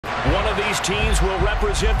these teams will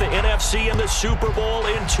represent the NFC in the Super Bowl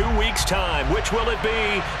in 2 weeks' time. Which will it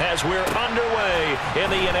be as we're underway in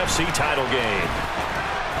the NFC title game?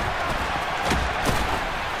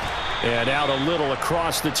 And out a little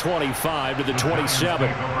across the 25 to the 27.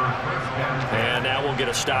 And now we'll get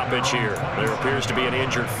a stoppage here. There appears to be an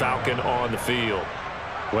injured Falcon on the field.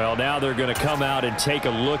 Well, now they're going to come out and take a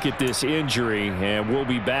look at this injury, and we'll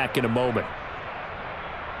be back in a moment.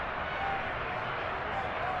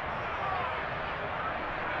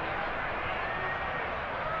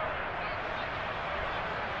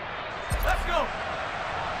 Let's go.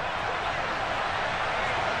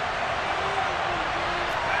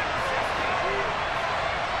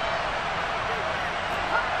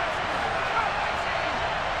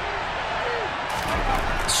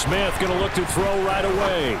 Smith going to look to throw right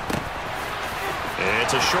away.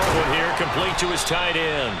 It's a short one here, complete to his tight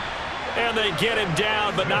end. And they get him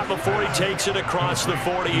down, but not before he takes it across the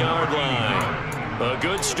 40-yard line. A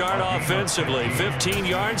good start offensively. 15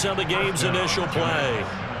 yards on the game's initial play.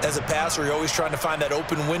 As a passer, you're always trying to find that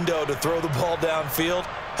open window to throw the ball downfield.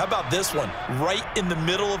 How about this one? Right in the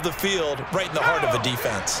middle of the field, right in the heart of a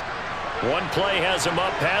defense. One play has him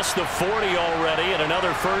up past the 40 already, and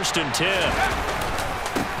another 1st and 10.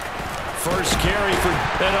 First carry for,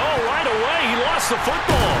 and right away he lost the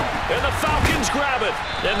football. And the Falcons grab it.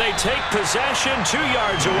 And they take possession 2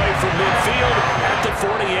 yards away from midfield at the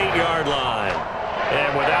 48-yard line.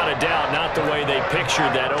 And without a doubt, not the way they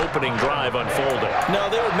pictured that opening drive unfolding. No,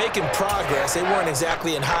 they were making progress. They weren't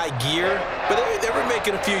exactly in high gear, but they were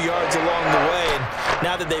making a few yards along the way. And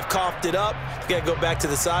now that they've coughed it up, you got to go back to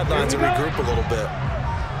the sidelines and regroup a little bit.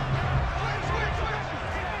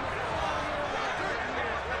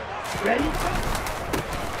 Ready?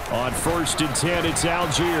 On 1st and 10, it's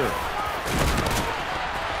Algier.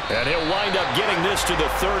 And he'll wind up getting this to the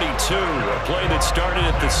 32. A play that started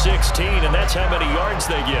at the 16, and that's how many yards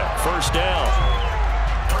they get. 1st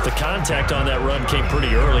down. The contact on that run came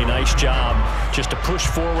pretty early. Nice job just to push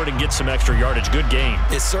forward and get some extra yardage. Good game.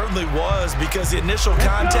 It certainly was, because the initial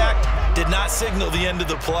contact did not signal the end of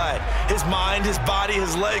the play. His mind, his body,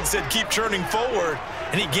 his legs said keep churning forward,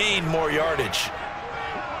 and he gained more yardage.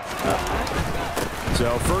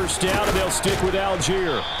 So 1st down, and they'll stick with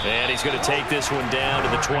Algier. And he's going to take this one down to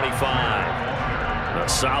the 25. A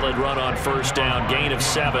solid run on 1st down, gain of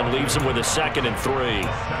 7, leaves him with a 2nd and 3.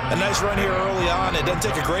 A nice run here early on. It doesn't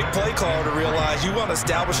take a great play caller to realize you want to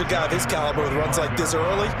establish a guy of his caliber with runs like this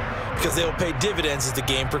early, because they will pay dividends as the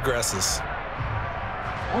game progresses.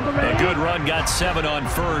 A good run, got 7 on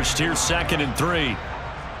 1st. Here's 2nd and 3.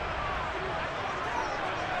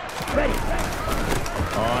 Ready.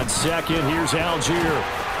 On 2nd, here's Algier.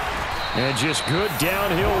 And just good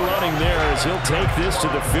downhill running there as he'll take this to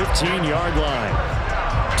the 15-yard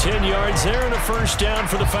line. 10 yards there and a 1st down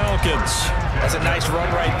for the Falcons. That's a nice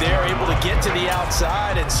run right there, able to get to the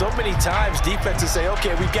outside. And so many times defenses say,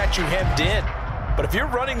 okay, we've got you hemmed in. But if you're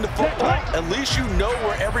running the football, at least you know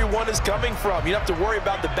where everyone is coming from. You don't have to worry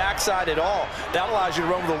about the backside at all. That allows you to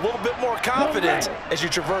run with a little bit more confidence as you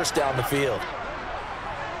traverse down the field.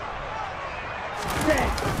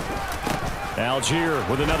 Algier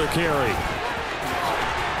with another carry.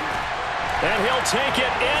 And he'll take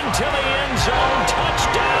it into the end zone.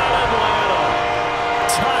 Touchdown, Atlanta.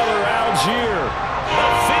 Tyler Algier. A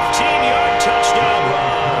 15-yard touchdown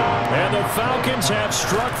run. And the Falcons have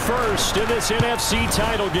struck first in this NFC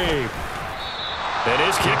title game. And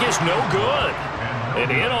his kick is no good.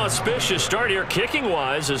 An inauspicious start here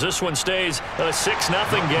kicking-wise as this one stays a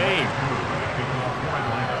 6-0 game.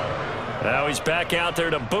 Now he's back out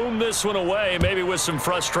there to boom this one away, maybe with some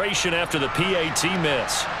frustration after the PAT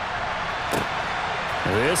miss.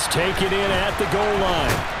 This taken in at the goal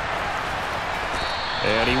line.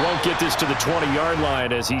 And he won't get this to the 20-yard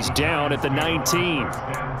line as he's down at the 19.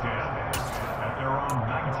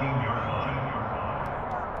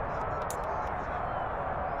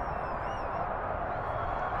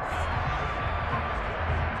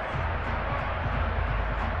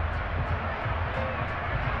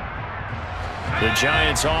 The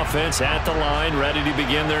Giants offense at the line, ready to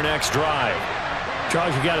begin their next drive.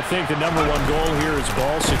 Charles, you got to think the #1 goal here is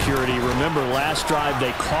ball security. Remember, last drive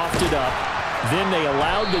they coughed it up, then they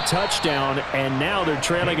allowed the touchdown, and now they're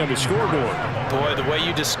trailing on the scoreboard. Boy, the way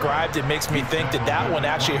you described it makes me think that that one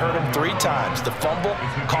actually hurt them 3 times. The fumble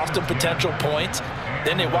cost them potential points.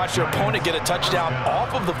 Then they watched their opponent get a touchdown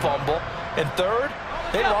off of the fumble. And third,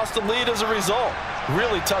 they lost the lead as a result.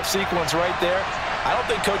 Really tough sequence right there. I don't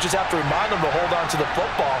think coaches have to remind them to hold on to the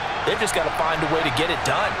football. They've just got to find a way to get it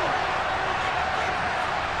done.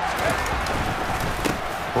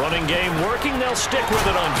 Running game working. They'll stick with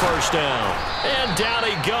it on 1st down. And down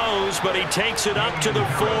he goes goes, but he takes it up to the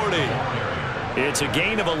 40. It's a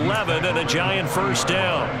gain of 11 and a Giant first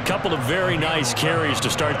down. Couple of very nice carries to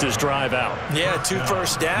start this drive out. Yeah, 2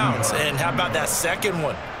 first downs. And how about that second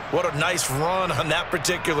one? What a nice run on that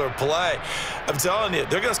particular play. I'm telling you,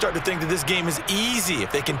 they're going to start to think that this game is easy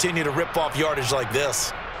if they continue to rip off yardage like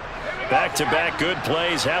this. Back-to-back good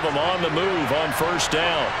plays have them on the move on first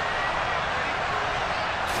down.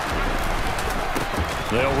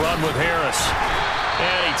 They'll run with Harris.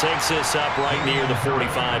 And he takes this up right near the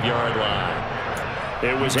 45-yard line.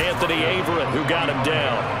 It was Anthony Averett who got him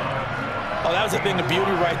down. Oh, that was a thing of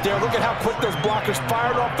beauty right there. Look at how quick those blockers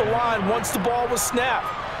fired off the line once the ball was snapped.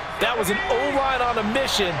 That was an O-line on a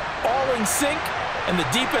mission, all in sync, and the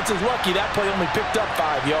defense is lucky that play only picked up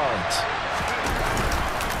 5 yards.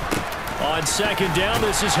 On second down,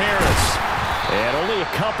 this is Harris. And only a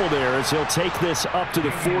couple there as he'll take this up to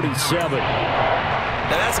the 47.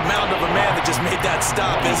 Now, that's a mountain of a man that just made that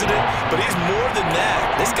stop, isn't it? But he's more than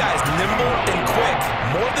that. This guy's nimble and quick.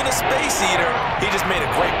 More than a space eater, he just made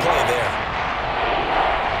a great play there.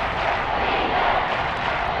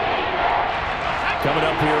 Coming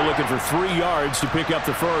up here looking for 3 yards to pick up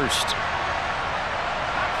the first.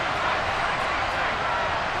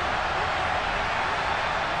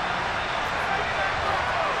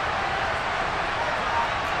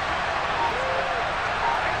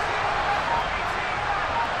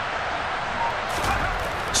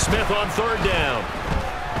 Smith on third down.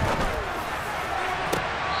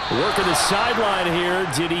 Working the sideline here.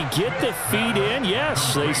 Did he get the feet in?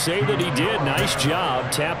 Yes, they say that he did. Nice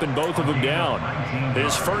job tapping both of them down.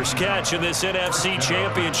 His first catch in this NFC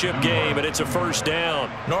Championship game, and it's a first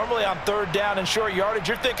down. Normally on third down and short yardage,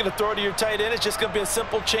 you're thinking to throw to your tight end. It's just going to be a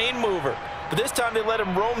simple chain mover. But this time they let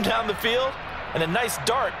him roam down the field, and a nice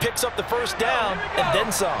dart picks up the first down and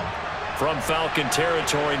then some. From Falcon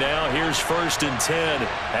territory now, here's 1st and 10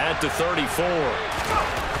 at the 34.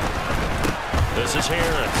 This is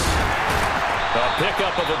Harris. A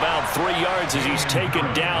pickup of about 3 yards as he's taken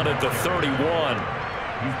down at the 31.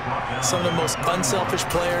 Some of the most unselfish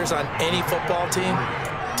players on any football team,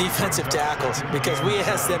 defensive tackles, because we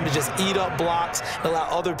ask them to just eat up blocks and allow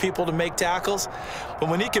other people to make tackles. But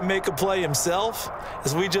when he can make a play himself,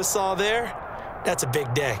 as we just saw there, that's a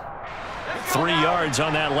big day. 3 yards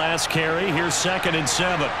on that last carry. Here's 2nd and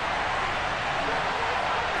 7.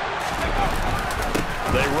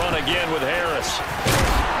 They run again with Harris.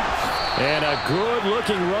 And a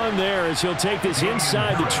good-looking run there as he'll take this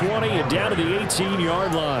inside the 20 and down to the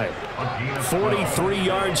 18-yard line. 43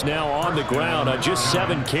 yards now on the ground on just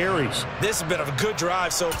 7 carries. This has been a good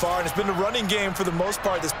drive so far, and it's been the running game for the most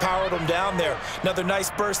part that's powered them down there. Another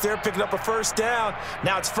nice burst there, picking up a first down.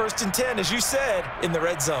 Now it's 1st and 10, as you said, in the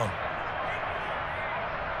red zone.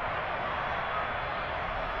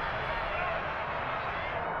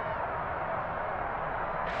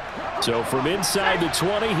 So from inside the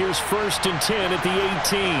 20, here's 1st and 10 at the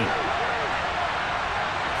 18.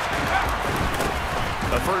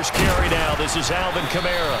 The first carry now. This is Alvin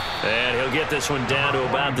Kamara. And he'll get this one down to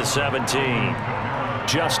about the 17.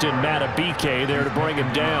 Justin Matabike there to bring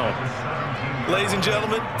him down. Ladies and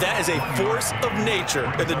gentlemen, that is a force of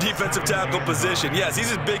nature in the defensive tackle position. Yes, he's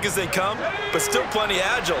as big as they come, but still plenty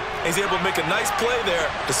agile. He's able to make a nice play there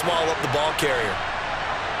to swallow up the ball carrier.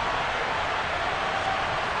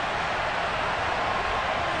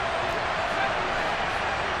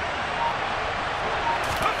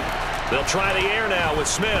 They'll try the air now with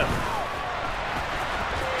Smith.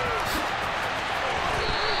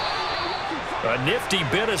 A nifty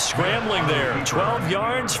bit of scrambling there. 12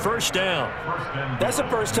 yards, first down. That's the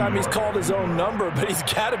first time he's called his own number, but he's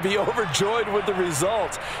got to be overjoyed with the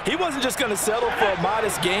results. He wasn't just going to settle for a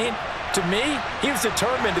modest gain. To me, he was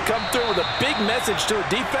determined to come through with a big message to a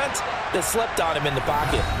defense that slept on him in the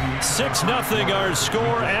pocket. 6-0 our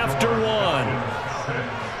score after 1.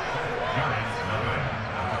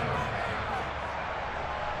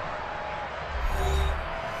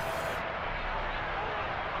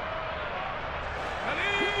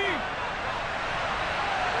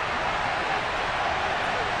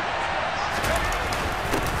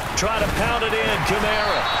 Try to pound it in,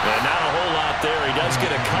 Kamara. And not a whole lot there. He does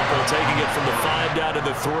get a couple, taking it from the 5 down to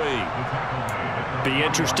the 3. Be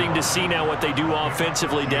interesting to see now what they do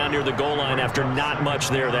offensively down near the goal line after not much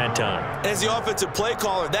there that time. As the offensive play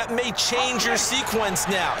caller, that may change your sequence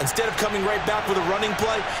now. Instead of coming right back with a running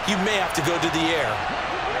play, you may have to go to the air.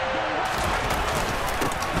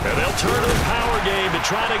 And they'll turn to the power game to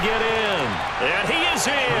try to get in. And he is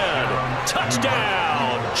in.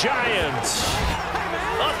 Touchdown, Giants.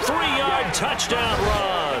 A 3-yard touchdown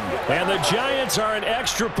run. And the Giants are an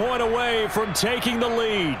extra point away from taking the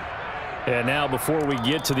lead. And now before we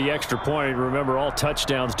get to the extra point, remember all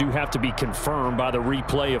touchdowns do have to be confirmed by the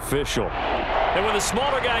replay official. And when the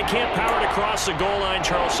smaller guy can't power it across the goal line,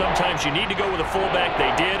 Charles, sometimes you need to go with a fullback.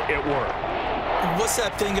 They did. It worked. What's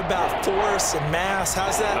that thing about force and mass?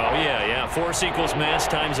 How's that? Oh, yeah. Force equals mass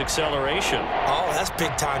times acceleration. Oh, that's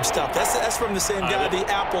big-time stuff. That's from the same guy the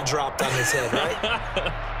apple dropped on his head, right?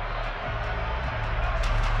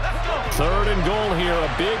 3rd and goal here.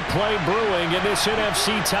 A big play brewing in this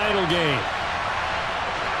NFC title game.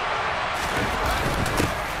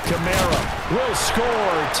 Kamara will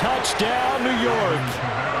score. Touchdown, New York.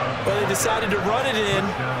 Well, they decided to run it in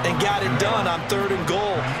and got it done on 3rd and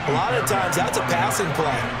goal. A lot of times, that's a passing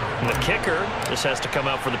play. The kicker just has to come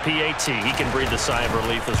out for the PAT. He can breathe a sigh of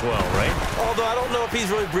relief as well, right? Although I don't know if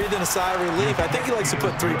he's really breathing a sigh of relief. I think he likes to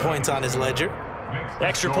put 3 points on his ledger.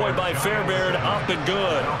 Extra point by Fairbairn, up and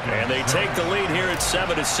good. And they take the lead here at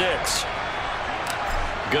 7-6.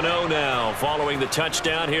 Gano now following the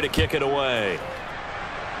touchdown here to kick it away.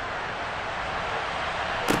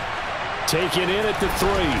 Taken in at the 3.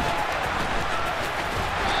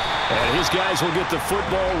 And his guys will get the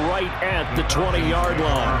football right at the 20-yard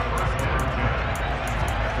line.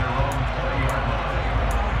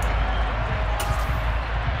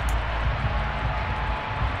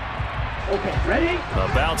 Okay, ready?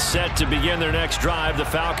 About set to begin their next drive. The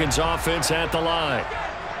Falcons offense at the line.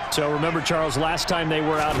 So remember, Charles, last time they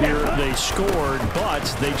were out here, they scored, but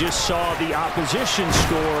they just saw the opposition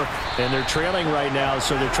score, and they're trailing right now,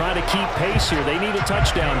 so they're trying to keep pace here. They need a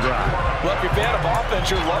touchdown drive. Well, if you're a fan of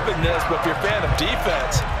offense, you're loving this, but if you're a fan of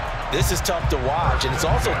defense, this is tough to watch, and it's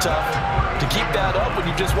also tough to keep that up when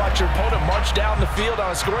you just watch your opponent march down the field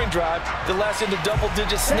on a scoring drive that lasts into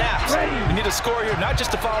double-digit snaps. You need a score here, not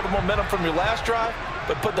just to follow the momentum from your last drive,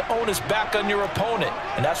 but put the onus back on your opponent.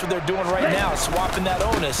 And that's what they're doing right now, swapping that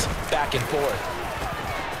onus back and forth.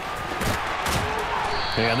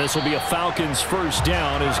 And this will be a Falcons first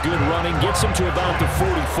down as good running gets them to about the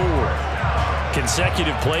 44.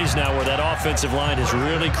 Consecutive plays now where that offensive line has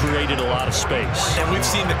really created a lot of space. And we've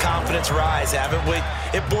seen the confidence rise, haven't we?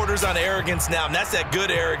 It borders on arrogance now, and that's that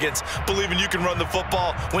good arrogance, believing you can run the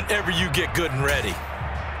football whenever you get good and ready.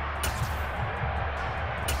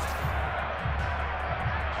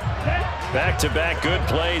 Back-to-back good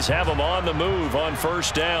plays have them on the move on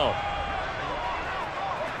first down.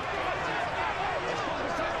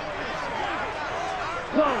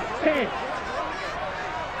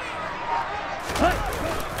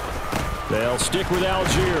 They'll stick with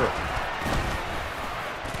Algier.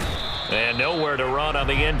 And nowhere to run on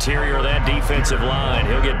the interior of that defensive line.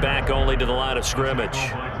 He'll get back only to the line of scrimmage.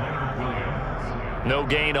 No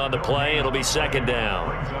gain on the play. It'll be second down.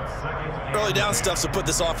 Early down stuff to put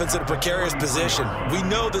this offense in a precarious position. We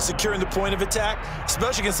know that securing the point of attack,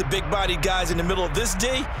 especially against the big-bodied guys in the middle of this D,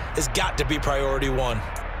 has got to be priority one.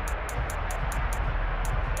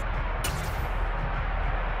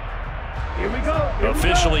 Here we go.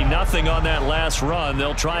 Officially nothing on that last run.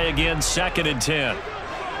 They'll try again, 2nd and 10.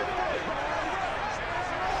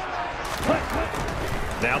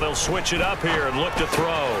 Now they'll switch it up here and look to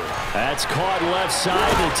throw. That's caught left side.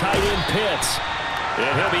 The tight end Pitts.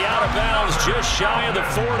 And he'll be out of bounds just shy of the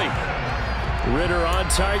 40. Ritter on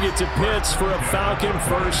target to Pitts for a Falcon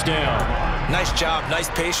first down. Nice job. Nice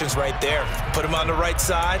patience right there. Put him on the right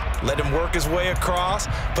side. Let him work his way across.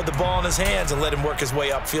 Put the ball in his hands and let him work his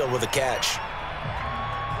way upfield with a catch.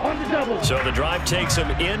 On the double. So the drive takes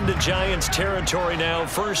him into Giants territory now.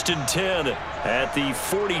 1st and 10 at the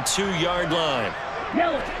 42-yard line.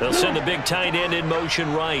 They'll send the big tight end in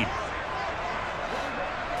motion right.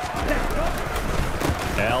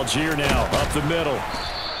 Algier now up the middle.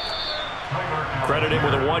 Credit him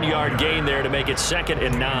with a 1-yard gain there to make it 2nd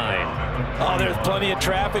and 9. Oh, there's plenty of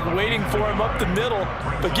traffic waiting for him up the middle.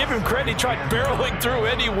 But give him credit, he tried barreling through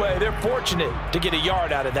anyway. They're fortunate to get a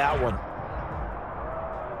yard out of that one.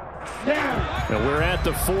 And we're at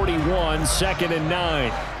the 41, 2nd and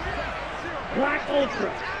 9. Black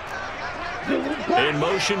Ultra. In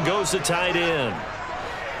motion goes the tight end.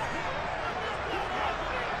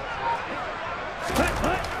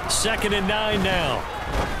 Second and 9 now.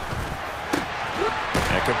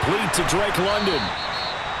 And complete to Drake London.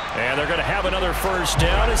 And they're going to have another first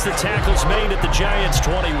down as the tackle's made at the Giants'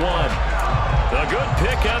 21. A good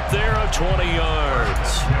pickup there of 20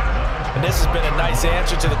 yards. And this has been a nice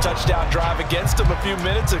answer to the touchdown drive against them a few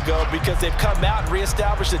minutes ago because they've come out and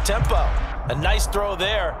reestablished the tempo. A nice throw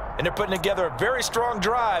there, and they're putting together a very strong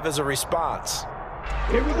drive as a response.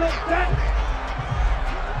 Here we go.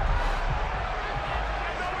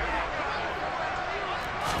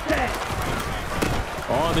 Set.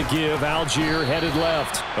 On the give, Algier headed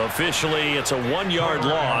left. Officially, it's a 1-yard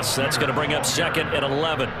loss. That's going to bring up 2nd and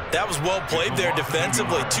 11. That was well played there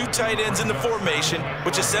defensively. 2 tight ends in the formation,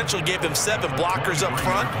 which essentially gave them 7 blockers up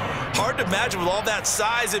front. Hard to imagine with all that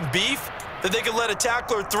size and beef that they could let a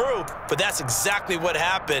tackler through, but that's exactly what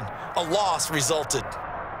happened. A loss resulted.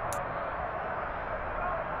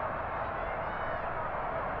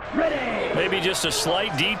 Ready. Maybe just a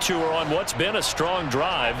slight detour on what's been a strong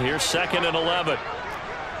drive. Here's 2nd and 11.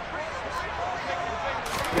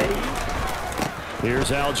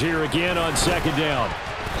 Here's Algier again on 2nd down.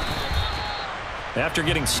 After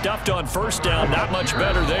getting stuffed on 1st down, not much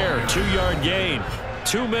better there. 2-yard gain.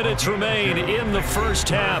 2 minutes remain in the first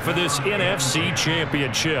half of this NFC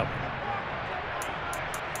Championship.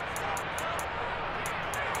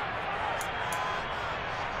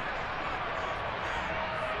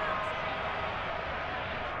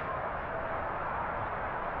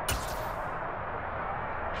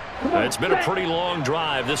 It's been a pretty long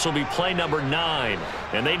drive. This will be play number 9,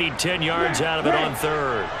 and they need 10 yards out of it on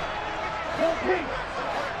 3rd.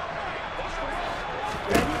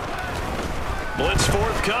 Blitz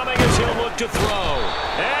forthcoming as he'll look to throw.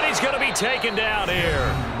 And he's going to be taken down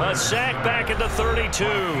here. A sack back at the 32.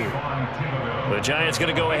 The Giants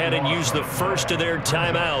going to go ahead and use the first of their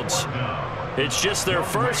timeouts. It's just their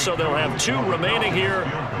first, so they'll have 2 remaining here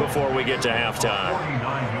before we get to halftime.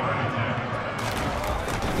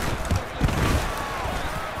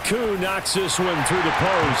 Koo knocks this one through the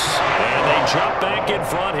post. And they jump back in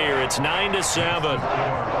front here. It's 9-7.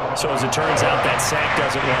 So as it turns out, that sack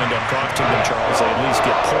doesn't wind up costing them, Charles. They at least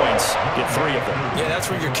get points, get 3 of them. Yeah,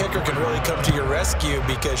 that's where your kicker can really come to your rescue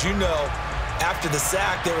because, you know, after the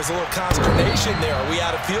sack, there was a little consternation there. Are we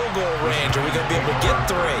out of field goal range? Are we going to be able to get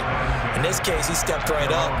 3? In this case, he stepped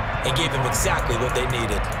right up and gave them exactly what they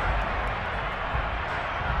needed.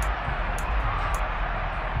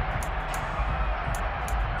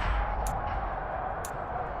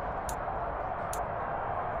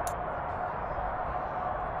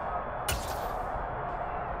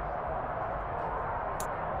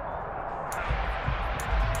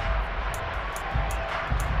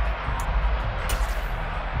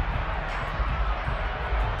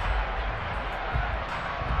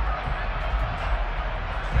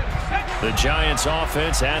 The Giants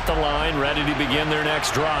offense at the line, ready to begin their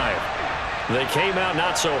next drive. They came out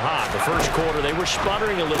not so hot. The first quarter, they were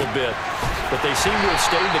sputtering a little bit, but they seem to have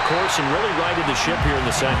stayed the course and really righted the ship here in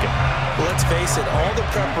the second. Well, let's face it, all the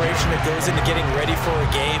preparation that goes into getting ready for a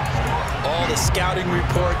game, all the scouting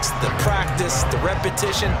reports, the practice, the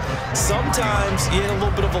repetition, sometimes you get a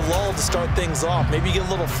little bit of a lull to start things off. Maybe you get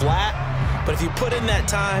a little flat, but if you put in that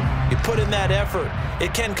time, you put in that effort,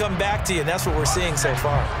 it can come back to you, and that's what we're seeing so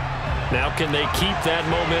far. Now can they keep that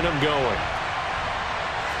momentum going?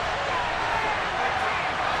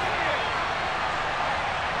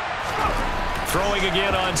 Throwing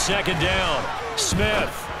again on 2nd down.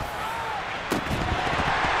 Smith.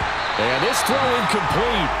 And this throw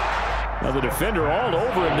incomplete. Now the defender all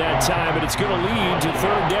over him that time, but it's going to lead to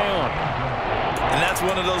 3rd down. And that's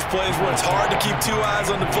one of those plays where it's hard to keep 2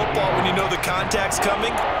 eyes on the football when you know the contact's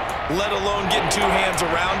coming, let alone getting 2 hands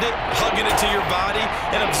around it, hugging it to your body,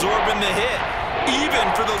 and absorbing the hit, even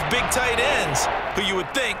for those big tight ends who you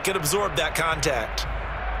would think could absorb that contact.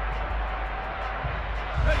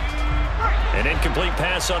 An incomplete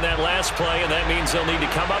pass on that last play, and that means they'll need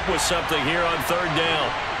to come up with something here on 3rd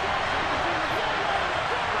down.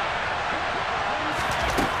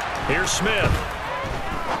 Here's Smith.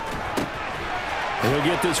 He'll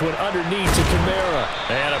get this one underneath to Kamara.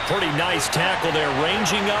 And a pretty nice tackle there,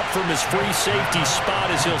 ranging up from his free safety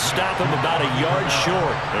spot as he'll stop him about a yard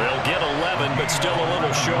short. They'll get 11, but still a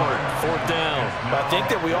little short. 4th down. I think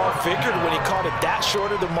that we all figured when he caught it that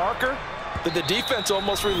short of the marker that the defense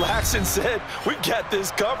almost relaxed and said, we got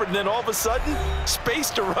this covered. And then all of a sudden,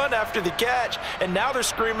 space to run after the catch. And now they're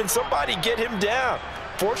screaming, somebody get him down.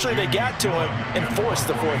 Fortunately, they got to him and forced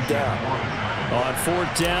the 4th down. On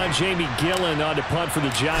 4th down, Jamie Gillen on to punt for the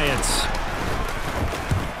Giants.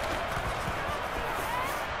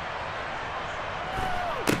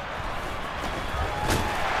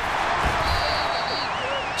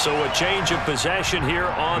 So a change of possession here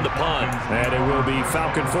on the punt. And it will be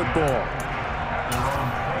Falcon football.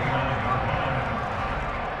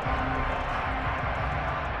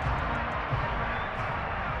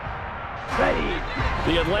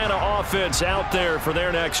 The Atlanta offense out there for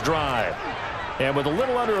their next drive. And with a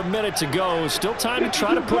little under a minute to go, still time to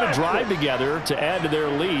try to put a drive together to add to their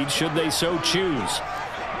lead should they so choose.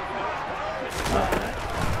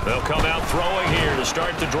 They'll come out throwing here to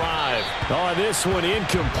start the drive. Oh, this one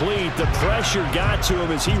incomplete. The pressure got to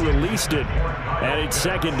him as he released it. And it's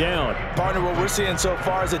second down. Partner, what we're seeing so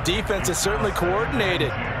far is the defense is certainly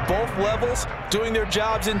coordinated. Both levels doing their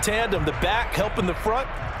jobs in tandem. The back helping the front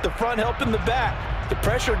helping the back. The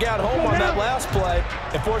pressure got home on that last play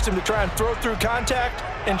and forced him to try and throw through contact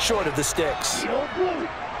and short of the sticks.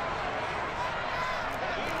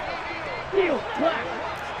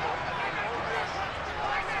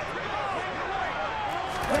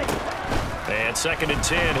 And second and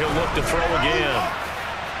 10, he'll look to throw again.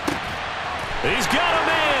 He's got a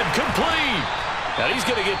man, complete. And he's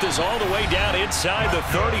going to get this all the way down inside the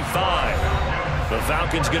 35. The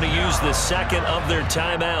Falcons going to use the second of their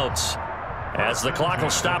timeouts, as the clock will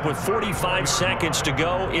stop with 45 seconds to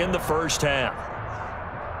go in the first half.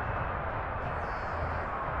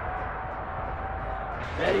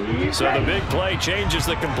 So the big play changes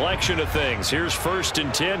the complexion of things. Here's first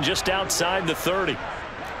and 10 just outside the 30.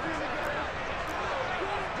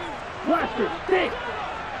 Blaster, stick.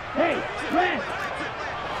 Hey, rest.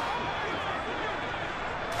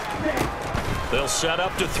 They'll set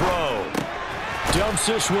up to throw. Dumps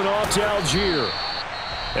this one off to Algier.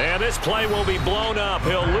 And this play will be blown up.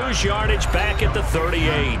 He'll lose yardage back at the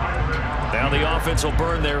 38. Now the offense will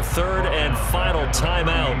burn their third and final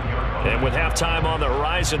timeout. And with halftime on the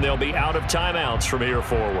horizon, they'll be out of timeouts from here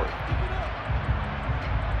forward.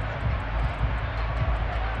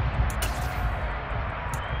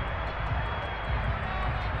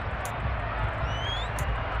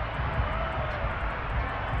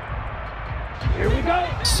 Here we go.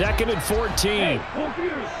 Second and 14. Hey, hold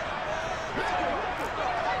yours.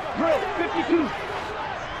 Drill, 52.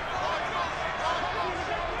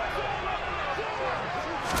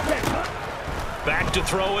 Back to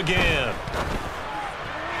throw again.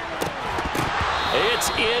 It's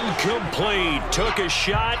incomplete. Took a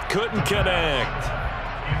shot, couldn't connect.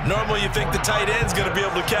 Normally you think the tight end's going to be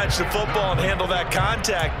able to catch the football and handle that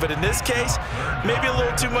contact, but in this case, maybe a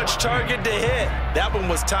little too much target to hit. That one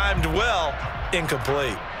was timed well,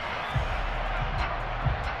 incomplete.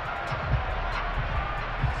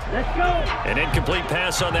 Let's go. An incomplete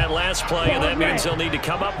pass on that last play, and that means they'll need to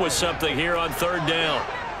come up with something here on third down.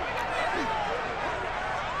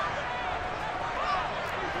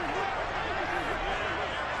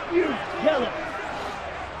 You yellow.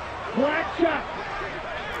 Black shot.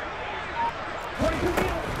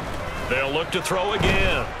 They'll look to throw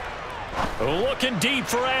again. Looking deep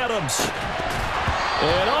for Adams.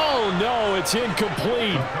 And oh no, it's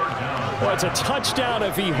incomplete. Well, it's a touchdown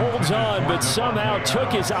if he holds on, but somehow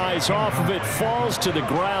took his eyes off of it, falls to the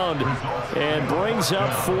ground, and brings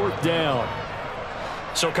up fourth down.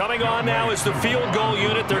 So coming on now is the field goal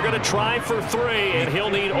unit. They're going to try for 3, and he'll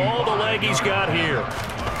need all the leg he's got here.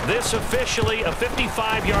 This officially a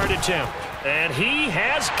 55-yard attempt. And he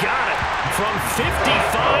has got it from 55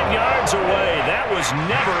 yards away. That was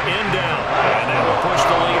never in doubt. And that will push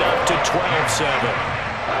the lead up to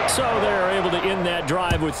 12-7. So they're able to end that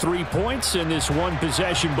drive with 3 points in this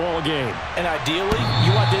one-possession ball game. And ideally,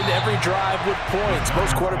 you want to end every drive with points.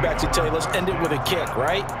 Most quarterbacks would tell you, let's end it with a kick,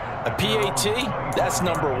 right? A PAT, that's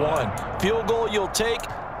number 1. Field goal you'll take.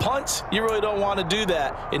 Punts, you really don't want to do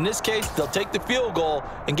that. In this case, they'll take the field goal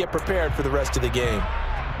and get prepared for the rest of the game.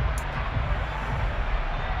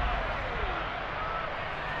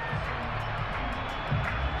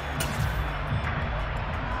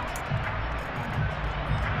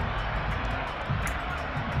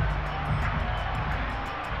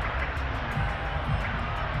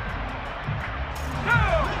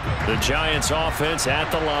 The Giants offense at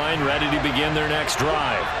the line, ready to begin their next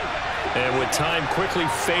drive. And with time quickly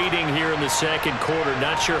fading here in the second quarter,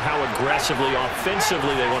 not sure how aggressively,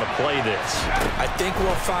 offensively they want to play this. I think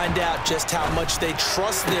we'll find out just how much they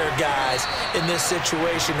trust their guys in this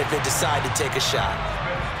situation if they decide to take a shot.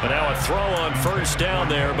 And now a throw on first down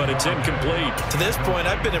there, but it's incomplete. To this point,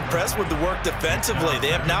 I've been impressed with the work defensively.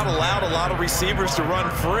 They have not allowed a lot of receivers to run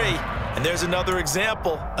free. And there's another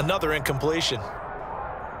example, another incompletion.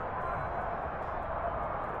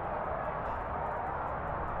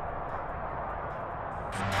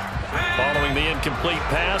 Following the incomplete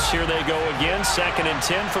pass, here they go again. Second and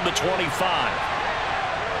 10 from the 25.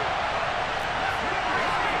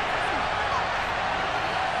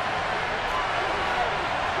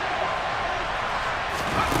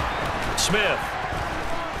 Smith.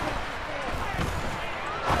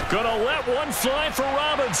 Gonna let one fly for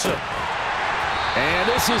Robinson. And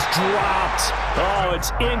this is dropped. Oh,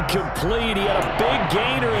 it's incomplete. He had a big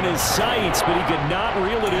gainer in his sights, but he could not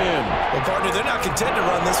reel it in. Well, partner, they're not content to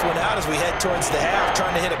run this one out as we head towards the half,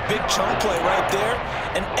 trying to hit a big chunk play right there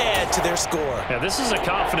and add to their score. Yeah, this is a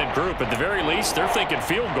confident group. At the very least, they're thinking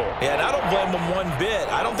field goal. Yeah, and I don't blame them one bit.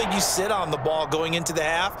 I don't think you sit on the ball going into the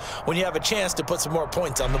half when you have a chance to put some more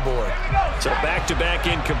points on the board. So back-to-back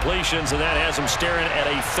incompletions, and that has them staring at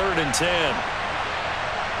a 3rd and 10.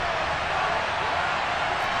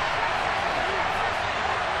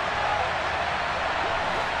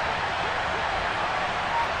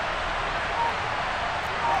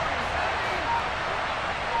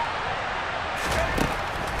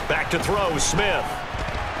 Back to throw, Smith.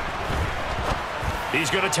 He's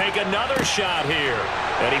going to take another shot here.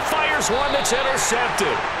 And he fires one that's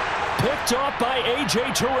intercepted. Picked off by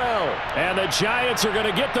A.J. Terrell. And the Giants are going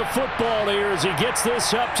to get the football here as he gets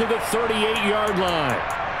this up to the 38-yard line.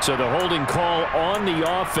 So the holding call on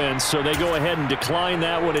the offense, so they go ahead and decline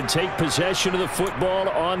that one and take possession of the football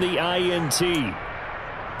on the INT.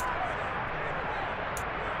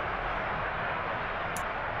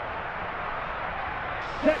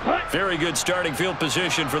 Very good starting field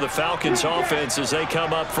position for the Falcons offense as they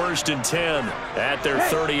come up 1st and 10 at their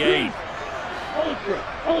 38.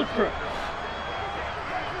 Ultra.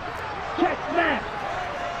 Check snap.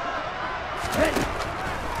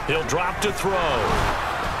 He'll drop to throw.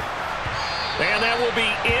 And that will be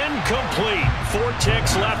incomplete. 4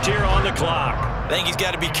 ticks left here on the clock. I think he's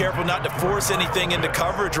got to be careful not to force anything into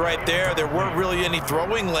coverage right there. There weren't really any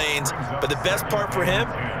throwing lanes, but the best part for him,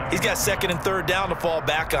 he's got 2nd and 3rd down to fall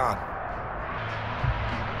back on.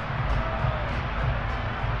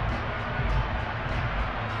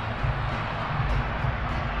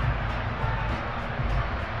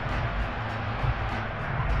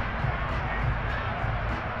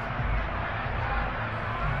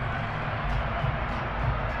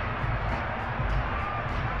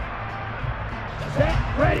 Set,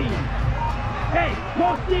 ready. Hey,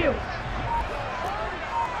 go steal.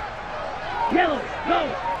 Yellow, go.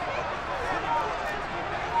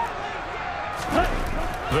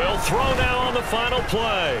 They'll throw now on the final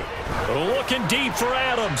play. Looking deep for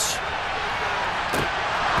Adams.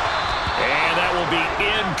 And that will be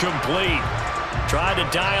incomplete. Tried to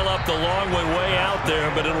dial up the long one way out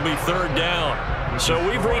there, but it'll be 3rd down. So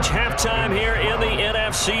we've reached halftime here in the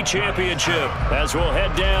NFC Championship. As we'll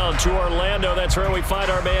head down to Orlando, that's where we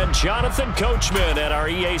find our man Jonathan Coachman at our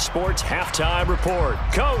EA Sports Halftime Report.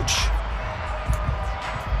 Coach.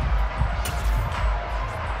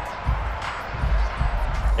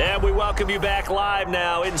 And we welcome you back live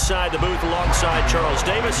now inside the booth alongside Charles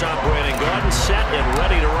Davis. I'm Brandon Gordon, set and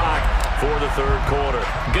ready to rock for the 3rd quarter.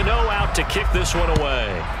 Gano out to kick this one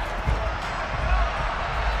away.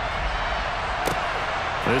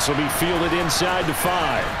 This will be fielded inside the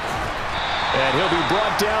 5. And he'll be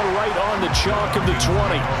brought down right on the chalk of the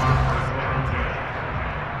 20.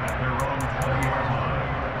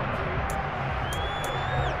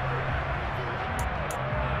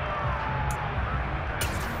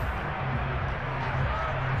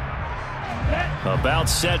 About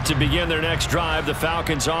set to begin their next drive, the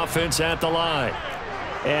Falcons offense at the line.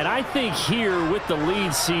 And I think here with the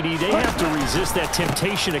lead, CD, they have to resist that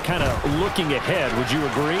temptation of kind of looking ahead. Would you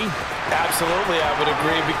agree? Absolutely, I would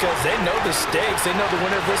agree, because they know the stakes. They know the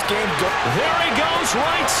winner of this game. There he goes,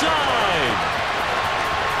 right side.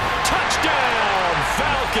 Touchdown,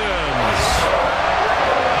 Falcons.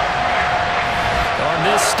 On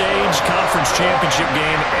this stage, conference championship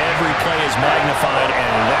game, every play is magnified,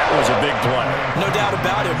 and that was a big play. No doubt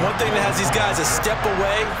about it. One thing that has these guys a step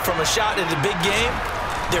away from a shot at a big game,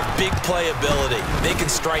 their big play ability. They can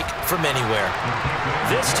strike from anywhere.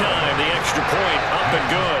 This time, the extra point up and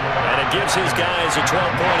good, and it gives his guys a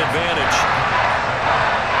 12-point advantage.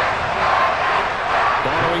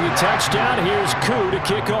 Following the touchdown, here's Koo to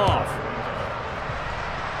kick off.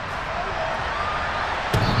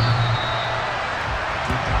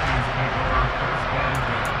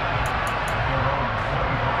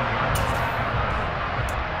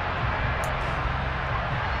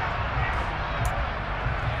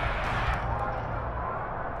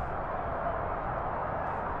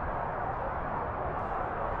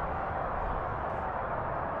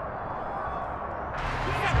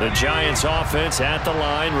 The Giants offense at the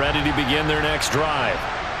line, ready to begin their next drive.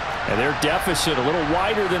 And their deficit a little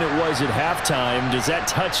wider than it was at halftime. Does that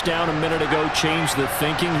touchdown a minute ago change the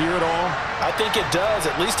thinking here at all? I think it does,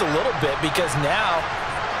 at least a little bit, because now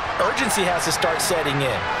urgency has to start setting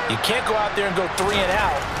in. You can't go out there and go 3 and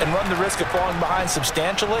out and run the risk of falling behind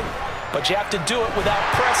substantially, but you have to do it without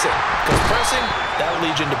pressing, because pressing, that'll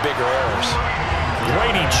lead you into bigger errors.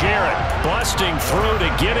 Grady Jarrett busting through to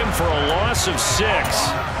get him for a loss of 6.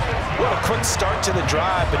 What a quick start to the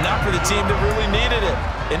drive, but not for the team that really needed it.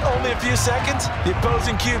 In only a few seconds, the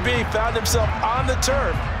opposing QB found himself on the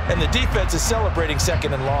turf, and the defense is celebrating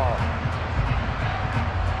 2nd and long.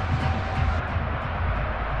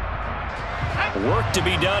 Work to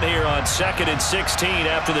be done here on 2nd and 16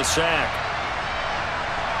 after the sack.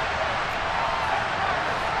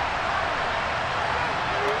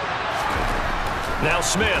 Now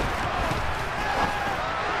Smith.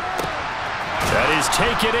 That is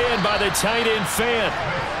taken in by the tight end Fant.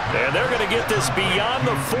 And they're going to get this beyond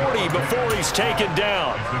the 40 before he's taken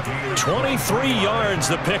down. 23 yards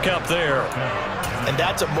the pickup there. And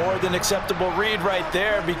that's a more than acceptable read right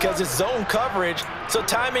there because it's zone coverage, so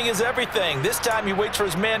timing is everything. This time he waits for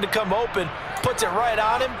his man to come open, puts it right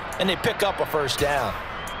on him, and they pick up a 1st down.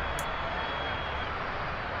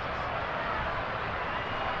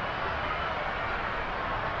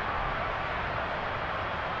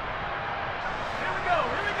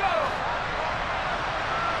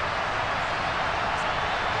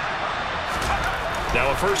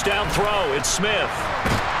 Now a 1st down throw. It's Smith.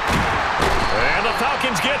 And the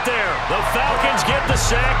Falcons get there. The Falcons get the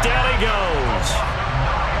sack. Down he goes.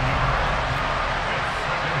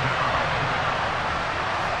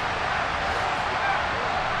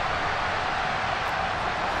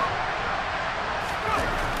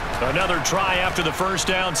 Another try after the 1st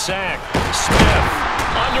down sack. Smith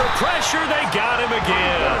under pressure. They got him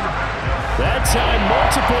again. That time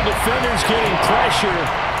multiple defenders getting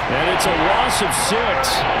pressure. And it's a loss of 6.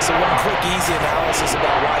 So one quick, easy analysis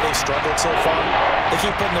about why they've struggled so far. They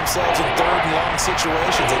keep putting themselves in 3rd and long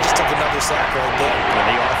situations. They just took another sack right there. And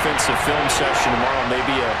the offensive film session tomorrow may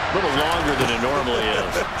be a little longer than it normally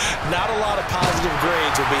is. Not a lot of positive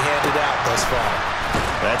grades will be handed out thus far.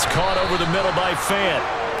 That's caught over the middle by Fant.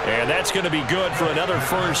 And that's going to be good for another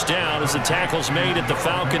 1st down as the tackle's made at the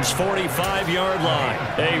Falcons' 45-yard line.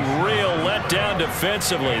 A real letdown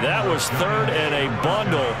defensively. That was 3rd and a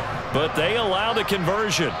bundle, but they allow the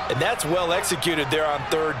conversion. And that's well executed there on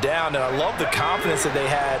 3rd down, and I love the confidence that they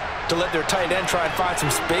had to let their tight end try and find some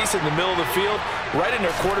space in the middle of the field, right in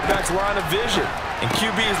their quarterback's line of vision. And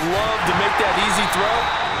QBs love to make that easy throw,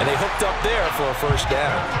 and they hooked up there for a 1st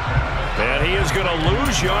down. And he is going to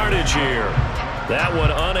lose yardage here. That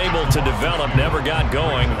one unable to develop, never got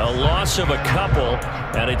going. A loss of a couple,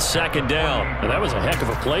 and it's 2nd down. And that was a heck of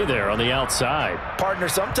a play there on the outside. Partner,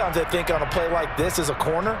 sometimes I think on a play like this as a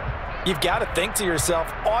corner, you've got to think to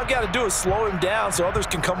yourself, all I've got to do is slow him down so others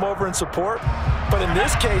can come over and support. But in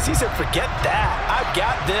this case, he said, forget that. I've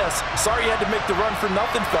got this. Sorry you had to make the run for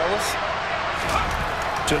nothing, fellas.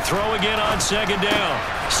 To throw again on 2nd down.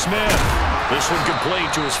 Smith. This one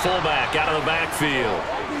complete to his fullback out of the backfield.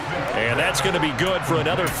 And that's going to be good for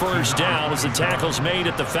another 1st down as the tackle's made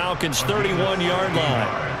at the Falcons' 31-yard line.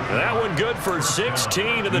 That one good for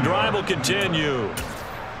 16, and the drive will continue.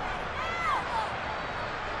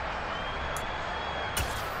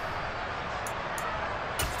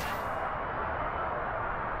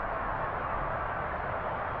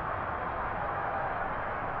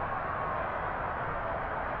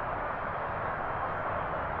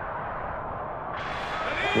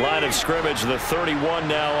 Line of scrimmage, the 31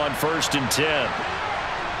 now on 1st and 10.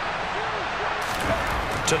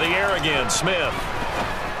 To the air again, Smith.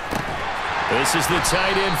 This is the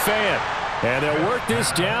tight end Fant. And they'll work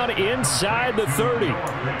this down inside the 30.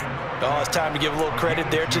 Oh, it's time to give a little credit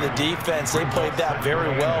there to the defense. They played that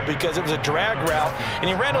very well because it was a drag route, and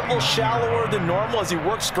he ran a little shallower than normal as he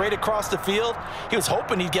worked straight across the field. He was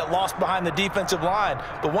hoping he'd get lost behind the defensive line,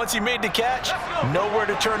 but once he made the catch, nowhere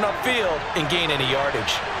to turn upfield and gain any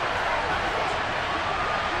yardage.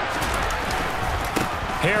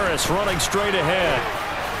 Harris running straight ahead.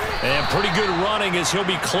 And pretty good running as he'll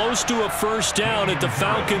be close to a 1st down at the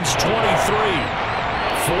Falcons' 23.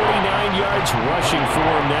 49 yards rushing for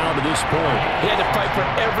him now to this point. He had to fight for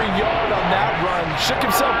every yard on that run. Shook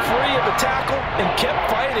himself free of the tackle and kept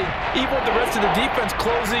fighting, even with the rest of the defense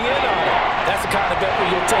closing in on him. That's the kind of effort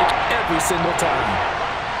you'll take every single time.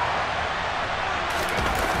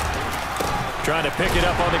 Trying to pick it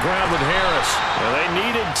up on the ground with Harris. Well, they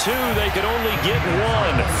needed 2. They could only get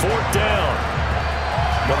 1. 4th down.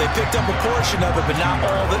 Well, they picked up a portion of it, but not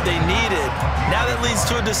all that they needed. Now that leads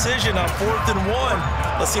to a decision on 4th and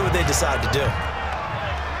 1. Let's see what they decide to do.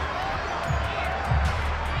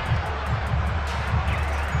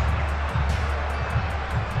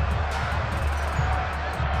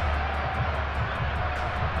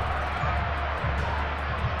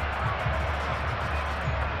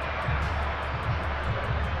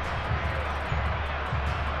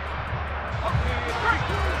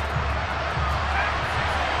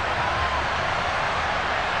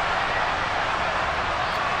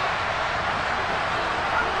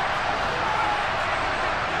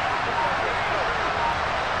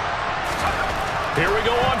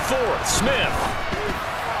 4th. Smith.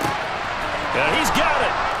 And he's got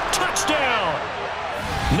it. Touchdown.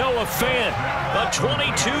 Noah Fant, a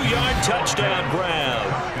 22-yard touchdown grab.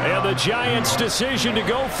 And the Giants' decision to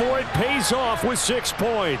go for it pays off with 6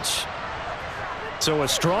 points. So a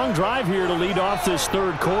strong drive here to lead off this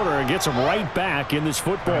third quarter and gets them right back in this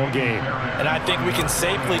football game. And I think we can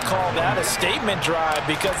safely call that a statement drive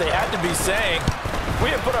because they had to be saying, we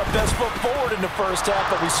have put our best foot forward in the first half,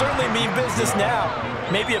 but we certainly mean business now.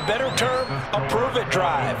 Maybe a better term, a prove-it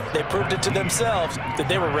drive. They proved it to themselves that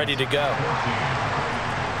they were ready to go.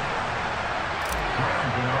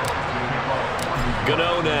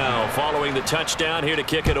 Gano now following the touchdown here to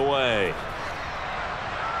kick it away.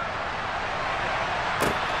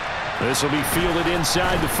 This will be fielded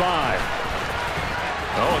inside the 5.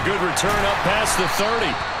 Oh, a good return up past the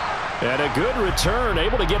 30. And a good return,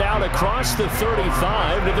 able to get out across the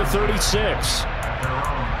 35 to the 36.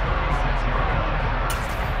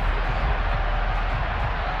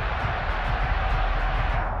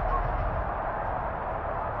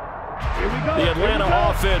 The Atlanta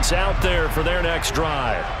offense out there for their next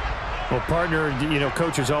drive. Well, partner, you know,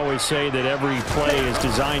 coaches always say that every play is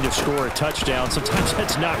designed to score a touchdown. Sometimes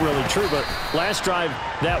that's not really true, but last drive,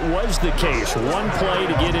 that was the case. One play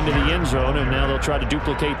to get into the end zone, and now they'll try to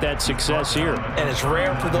duplicate that success here. And it's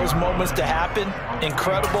rare for those moments to happen.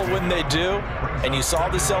 Incredible when they do. And you saw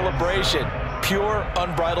the celebration. Pure,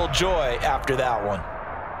 unbridled joy after that one.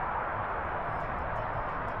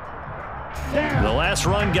 The last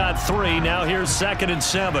run got 3. Now here's 2nd and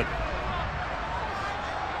 7.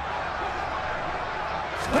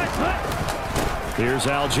 Here's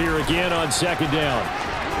Algier again on 2nd down.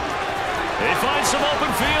 They find some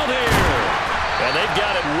open field here. And they've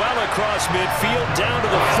got it well across midfield down to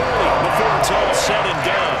the 40 before it's all said and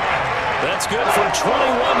done. That's good for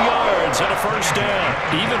 21 yards and a first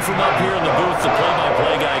down. Even from up here in the booth, the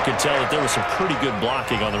play-by-play guy could tell that there was some pretty good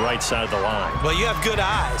blocking on the right side of the line. Well, you have good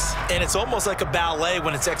eyes, and it's almost like a ballet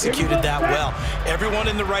when it's executed that well. Everyone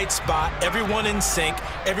in the right spot, everyone in sync,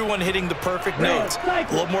 everyone hitting the perfect notes. A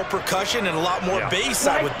little more percussion and a lot more bass,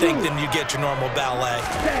 I would think, than you get your normal ballet.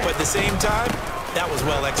 But at the same time, that was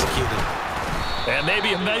well executed. And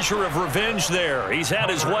maybe a measure of revenge there. He's had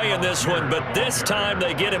his way in this one, but this time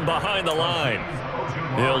they get him behind the line.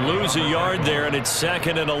 He'll lose a yard there, and it's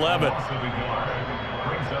 2nd and 11.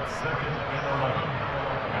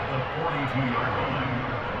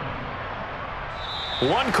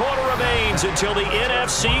 One quarter remains until the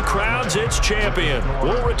NFC crowns its champion.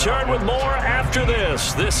 We'll return with more after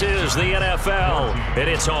this. This is the NFL, and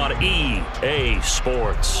it's on EA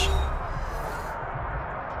Sports.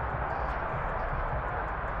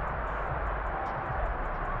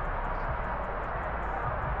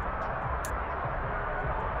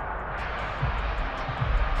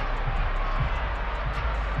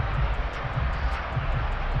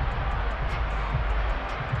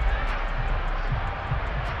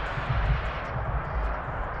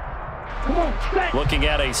 Looking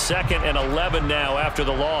at a 2nd and 11 now after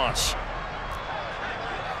the loss.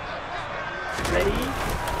 Ready?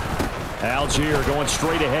 Algier going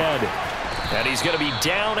straight ahead. And he's going to be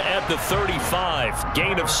down at the 35.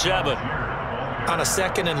 Gain of 7. On a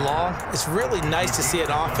 2nd and long, it's really nice to see an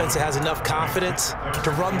offense that has enough confidence to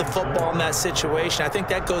run the football in that situation. I think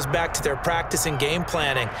that goes back to their practice and game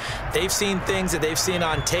planning. They've seen things that they've seen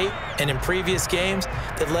on tape and in previous games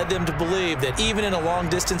that led them to believe that even in a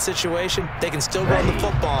long-distance situation, they can still run the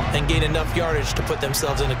football and gain enough yardage to put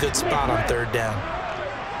themselves in a good spot on 3rd down.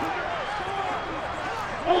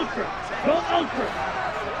 Ultra! Go ultra!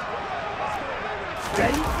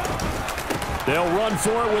 Ready? They'll run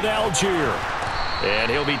for it with Algier.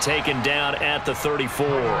 And he'll be taken down at the 34.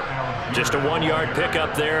 Just a 1-yard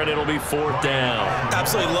pickup there, and it'll be 4th down.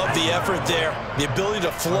 Absolutely love the effort there. The ability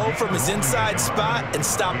to flow from his inside spot and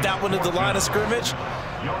stop that one at the line of scrimmage.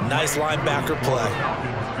 Nice linebacker play.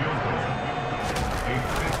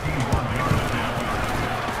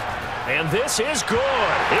 And this is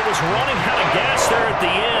good. It was running out of gas there at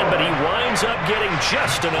the end, but he winds up getting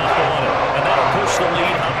just enough on it. And that'll push the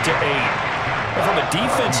lead up to 8. From a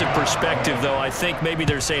defensive perspective, though, I think maybe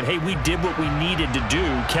they're saying, hey, we did what we needed to do,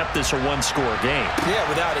 kept this a 1-score game. Yeah,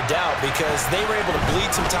 without a doubt, because they were able to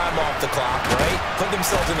bleed some time off the clock, right? Put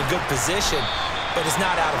themselves in a good position, but it's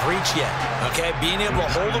not out of reach yet, okay? Being able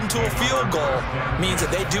to hold them to a field goal means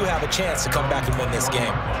that they do have a chance to come back and win this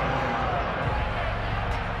game.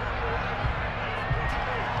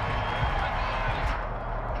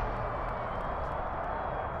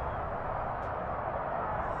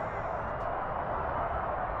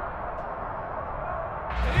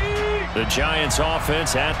 The Giants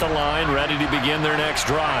offense at the line, ready to begin their next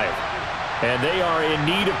drive. And they are in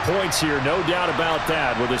need of points here, no doubt about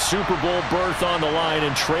that. With a Super Bowl berth on the line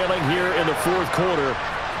and trailing here in the fourth quarter,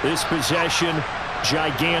 this possession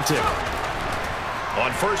gigantic.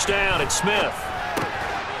 On first down, it's Smith.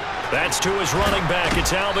 That's to his running back.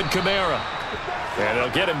 It's Alvin Kamara. And they'll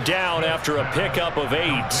get him down after a pickup of 8,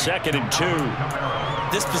 2nd and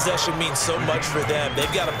 2. This possession means so much for them.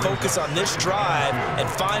 They've got to focus on this drive and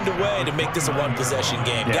find a way to make this a one-possession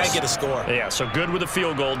game. Yes. Got to get a score. Yeah, so good with a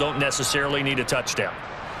field goal. Don't necessarily need a touchdown.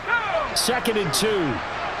 2nd and 2.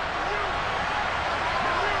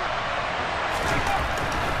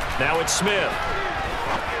 Now it's Smith.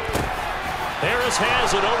 Harris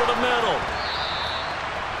has it over the middle.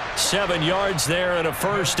 7 yards there and a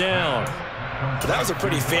first down. That was a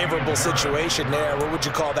pretty favorable situation there. What would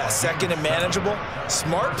you call that? 2nd and manageable?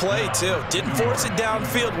 Smart play, too. Didn't force it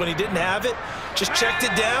downfield when he didn't have it. Just checked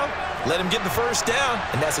it down, let him get the first down,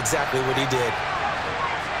 and that's exactly what he did.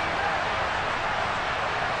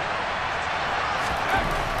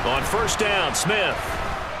 On first down, Smith.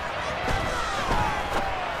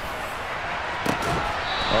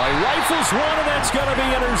 Rifles one, and that's going to be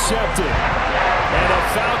intercepted. And the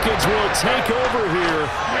Falcons will take over here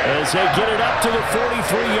as they get it up to the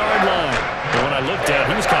 43-yard line. And when I looked at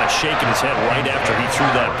him, he was kind of shaking his head right after he threw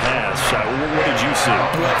that pass. What did you see?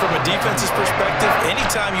 Well, from a defense's perspective,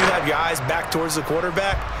 anytime you have your eyes back towards the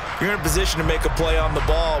quarterback, you're in a position to make a play on the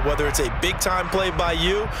ball, whether it's a big-time play by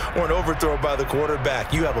you or an overthrow by the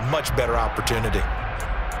quarterback. You have a much better opportunity.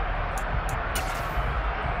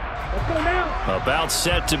 About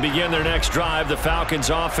set to begin their next drive, the Falcons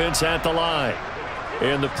offense at the line.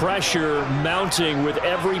 And the pressure mounting with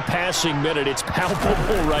every passing minute. It's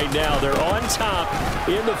palpable right now. They're on top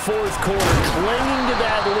in the fourth quarter, clinging to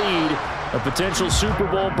that lead. A potential Super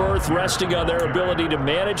Bowl berth resting on their ability to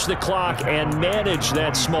manage the clock and manage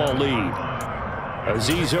that small lead.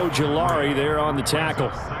 Azeez Ojulari there on the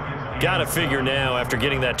tackle. Got to figure now, after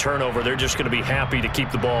getting that turnover, they're just going to be happy to keep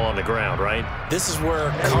the ball on the ground, right? This is where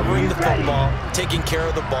covering the football, taking care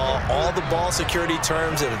of the ball, all the ball security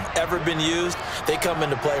terms that have ever been used, they come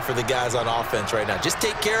into play for the guys on offense right now. Just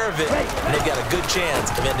take care of it, and they've got a good chance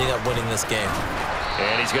of ending up winning this game.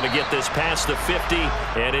 And he's going to get this past the 50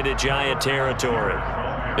 and into Giant territory.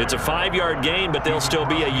 It's a 5-yard gain, but they'll still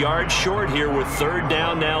be a yard short here with third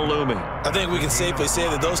down now looming. I think we can safely say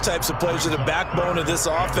that those types of plays are the backbone of this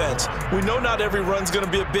offense. We know not every run's going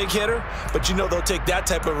to be a big hitter, but you know they'll take that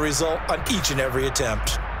type of result on each and every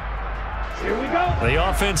attempt. Here we go. The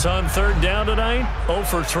offense on third down tonight, 0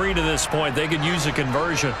 for 3 to this point. They could use a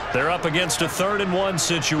conversion. They're up against a 3rd and 1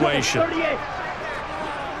 situation. 38.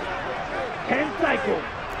 10 cycles.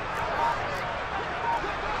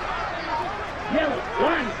 Yellow,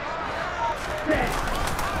 1. Set.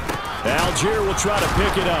 Algier will try to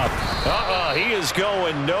pick it up. He is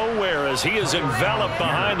going nowhere as he is enveloped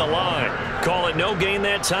behind the line. Call it no gain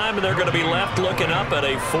that time, and they're going to be left looking up at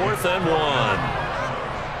a 4th and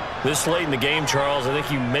 1. This late in the game, Charles, I think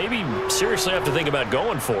you maybe seriously have to think about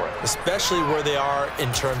going for it. Especially where they are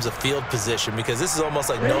in terms of field position, because this is almost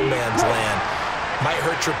like no man's land. Might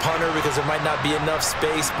hurt your punter because there might not be enough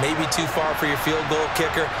space, maybe too far for your field goal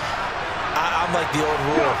kicker. I'm like the old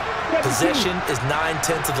rule. Possession is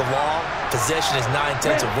 9/10 of the law. Possession is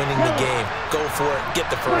 9/10 of winning the game. Go for it. Get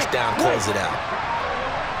the first down. Close it out.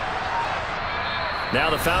 Now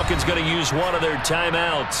the Falcons going to use one of their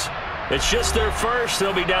timeouts. It's just their first.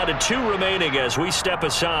 They'll be down to 2 remaining as we step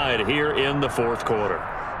aside here in the fourth quarter.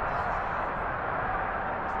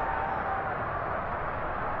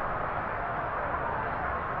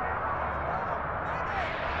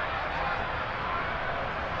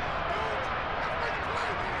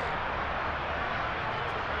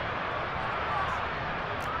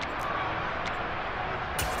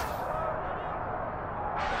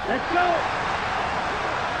 Let's go.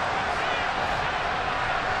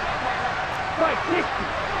 Strike 60.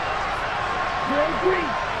 Play green.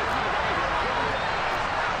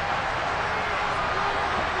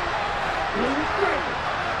 Blue strike.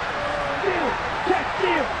 Steal. Check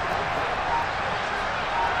steal.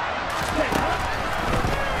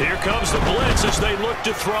 Here comes the blitz as they look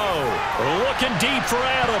to throw. Looking deep for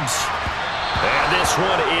Adams. And this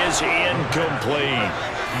one is incomplete.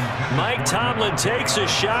 Mike Tomlin takes a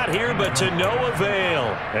shot here, but to no avail.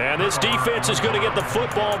 And this defense is going to get the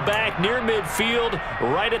football back near midfield,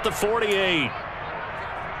 right at the 48.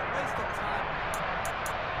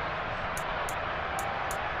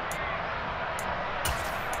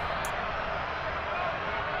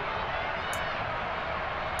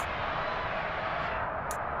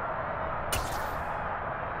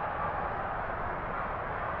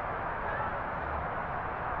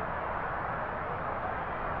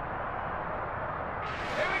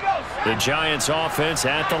 The Giants offense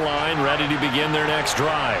at the line, ready to begin their next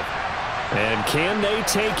drive. And can they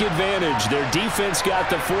take advantage? Their defense got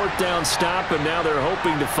the fourth down stop, and now they're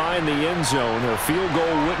hoping to find the end zone. A field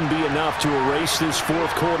goal wouldn't be enough to erase this fourth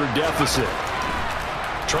quarter deficit.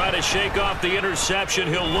 Try to shake off the interception.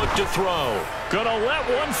 He'll look to throw. Gonna let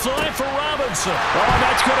one fly for Robinson. Oh,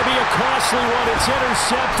 that's going to be a costly one. It's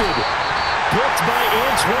intercepted. Picked by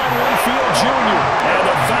Antoine Winfield Jr. And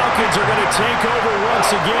the Falcons are going to take over once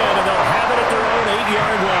again, and they'll have it at their own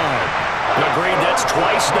 8-yard line. Agreed, that's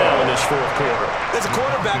twice now in this fourth quarter. As a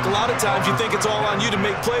quarterback, a lot of times you think it's all on you to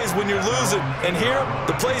make plays when you're losing. And here,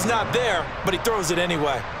 the play's not there, but he throws it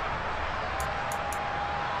anyway.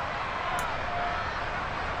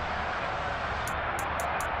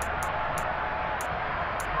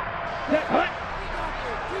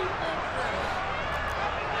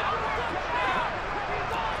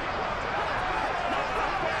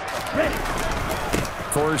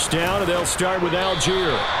 First down, and they'll start with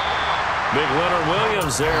Algier. Big Leonard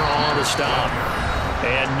Williams there on the stop.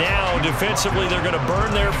 And now, defensively, they're going to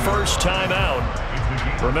burn their first timeout.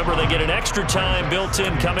 Remember, they get an extra time built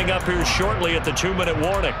in coming up here shortly at the 2-minute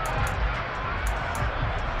warning.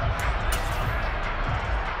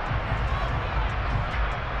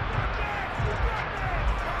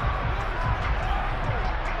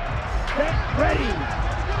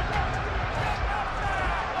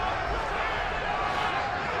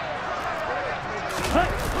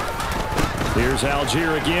 Here's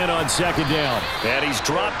Algier again on second down. And he's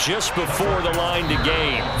dropped just before the line to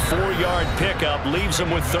gain. 4-yard pickup leaves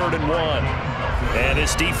him with 3rd and 1. And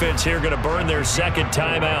his defense here going to burn their second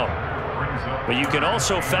timeout. But you can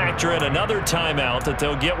also factor in another timeout that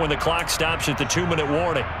they'll get when the clock stops at the 2-minute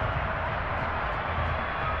warning.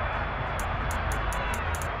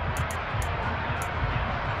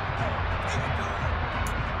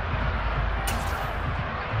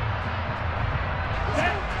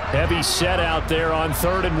 Heavy set out there on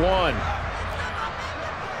 3rd and 1.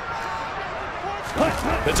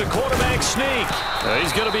 It's a quarterback sneak.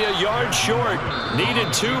 He's going to be a yard short.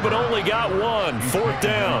 Needed 2, but only got 1. 4th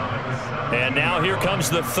down. And now here comes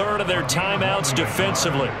the third of their timeouts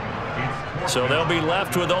defensively. So they'll be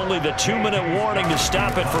left with only the 2-minute warning to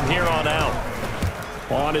stop it from here on out.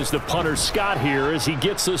 On is the punter Scott here as he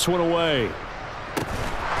gets this one away.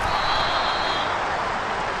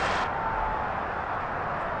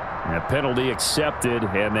 A penalty accepted,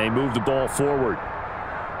 and they move the ball forward.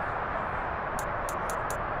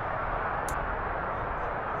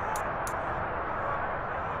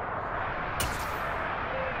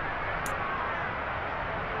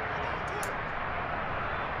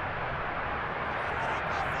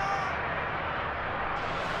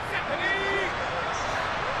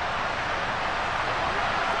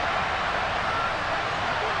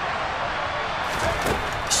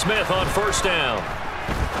 Smith on first down.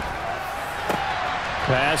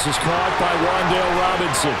 Pass is caught by Wan'Dale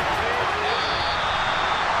Robinson.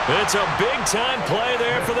 It's a big-time play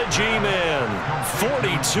there for the G-Men.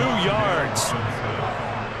 42 yards.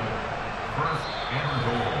 First and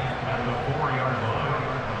goal at the 4-yard line.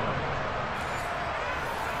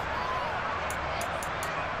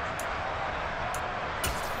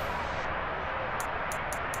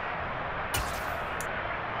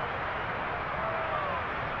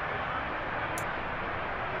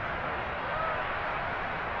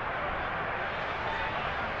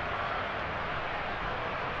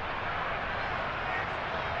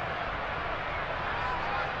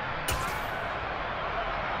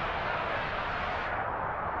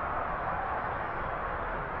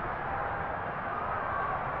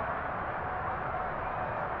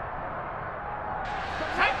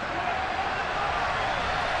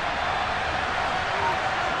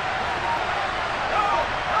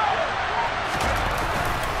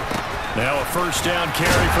 Now a first down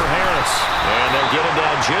carry for Harris. And they'll get him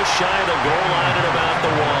down just shy of the goal line at about the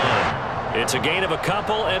 1. It's a gain of a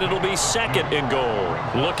couple, and it'll be 2nd and goal.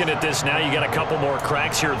 Looking at this now, you got a couple more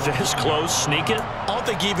cracks here this close. Sneak it. I don't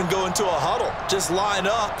think you even go into a huddle. Just line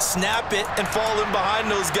up, snap it, and fall in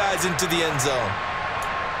behind those guys into the end zone.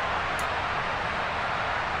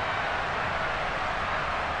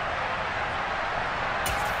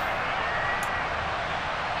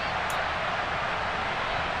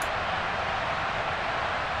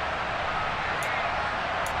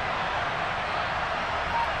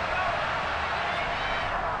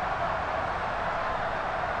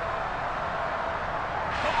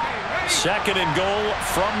 Second and goal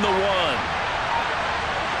from the 1.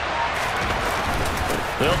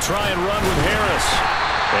 They'll try and run with Harris.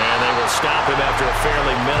 And they will stop him after a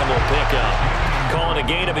fairly minimal pickup. calling a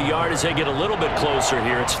gain of a yard as they get a little bit closer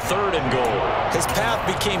here. It's 3rd and goal. His path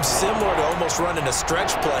became similar to almost running a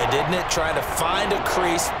stretch play, didn't it? Trying to find a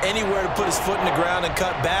crease, anywhere to put his foot in the ground and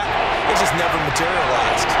cut back. It just never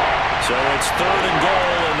materialized. So it's 3rd and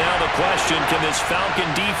goal, and now the question, can this Falcon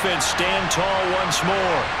defense stand tall once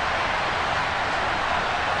more?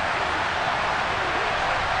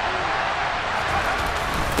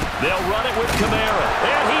 They'll run it with Kamara,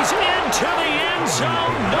 and he's into the end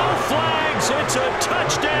zone. No flags. It's a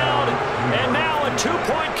touchdown, and now a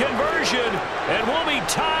 2-point conversion, and we'll be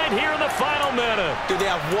tied here in the final minute. Do they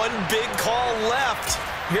have one big call left?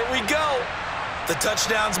 Here we go. The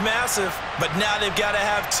touchdown's massive, but now they've got to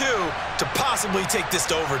have 2 to possibly take this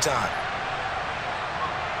to overtime.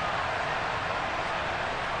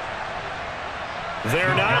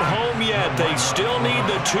 They're not home yet. They still need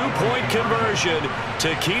the 2-point conversion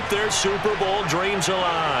to keep their Super Bowl dreams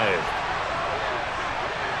alive.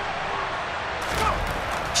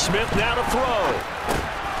 Smith now to throw.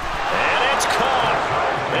 And it's caught.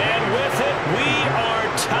 And with it, we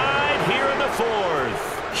are tied here in the 4th.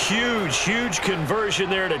 Huge conversion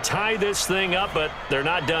there to tie this thing up, but they're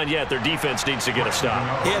not done yet. Their defense needs to get a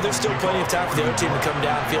stop. Yeah, there's still plenty of time for the other team to come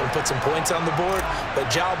downfield and put some points on the board, but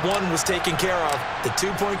job 1 was taken care of. The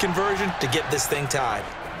 2-point conversion to get this thing tied.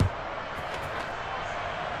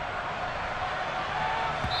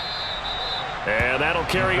 And that'll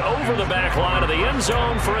carry over the back line of the end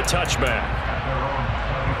zone for a touchback.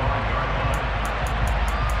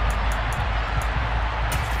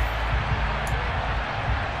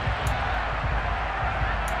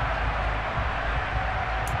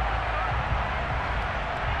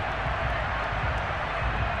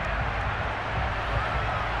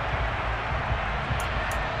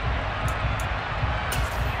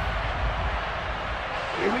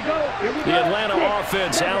 The Atlanta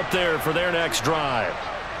offense out there for their next drive.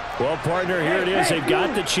 Well, partner, here it is. They've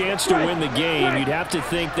got the chance to win the game. You'd have to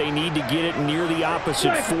think they need to get it near the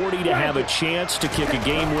opposite 40 to have a chance to kick a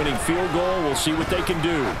game-winning field goal. We'll see what they can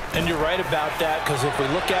do. And you're right about that, because if we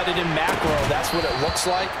look at it in macro, that's what it looks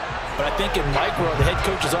like. But I think in micro, the head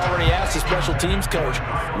coach has already asked the special teams coach,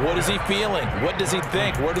 what is he feeling? What does he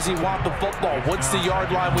think? Where does he want the football? What's the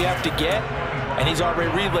yard line we have to get? And he's already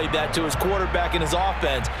relayed that to his quarterback and his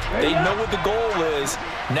offense. They know what the goal is.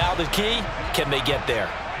 Now the key, can they get there?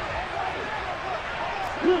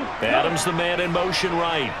 Adams the man in motion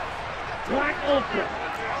right. Black ultra.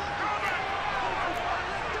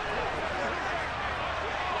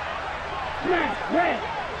 Black red.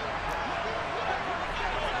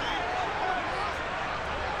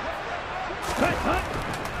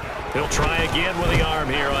 He'll try again with the arm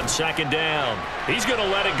here on 2nd down. He's going to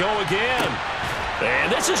let it go again.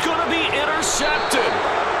 And this is going to be intercepted.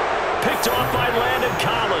 Picked off by Landon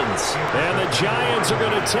Collins. And the Giants are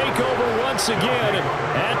going to take over once again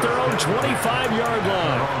at their own 25-yard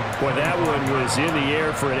line. Boy, that one was in the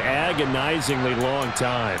air for an agonizingly long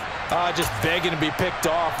time. Just begging to be picked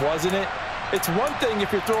off, wasn't it? It's one thing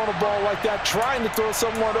if you're throwing a ball like that, trying to throw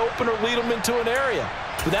someone open or lead them into an area.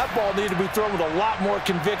 But that ball needed to be thrown with a lot more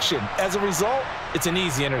conviction. As a result, it's an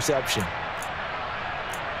easy interception.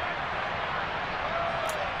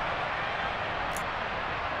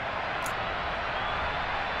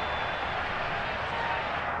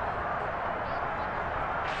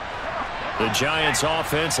 The Giants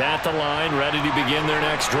offense at the line, ready to begin their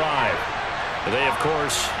next drive. They, of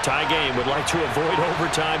course, tie game, would like to avoid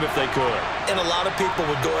overtime if they could. And a lot of people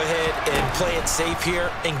would go ahead and play it safe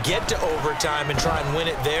here and get to overtime and try and win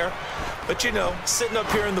it there. But, you know, sitting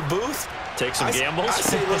up here in the booth, take some gambles. I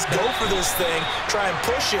say let's go for this thing, try and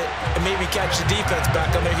push it, and maybe catch the defense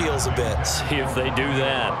back on their heels a bit. See if they do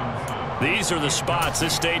that. These are the spots,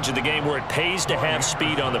 this stage of the game, where it pays to have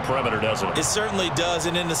speed on the perimeter, doesn't it? It certainly does,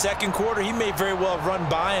 and in the second quarter, he may very well run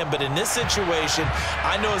by him, but in this situation,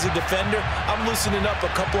 I know as a defender, I'm loosening up a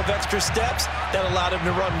couple of extra steps that allowed him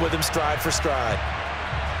to run with him stride for stride.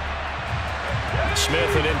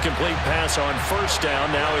 Smith, an incomplete pass on 1st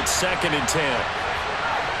down. Now it's 2nd and 10.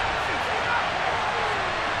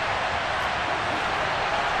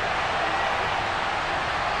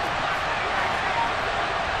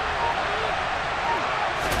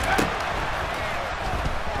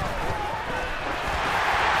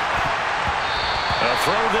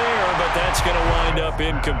 Throw there, but that's going to wind up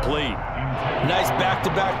incomplete. Nice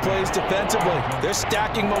back-to-back plays defensively. They're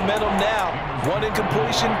stacking momentum now. 1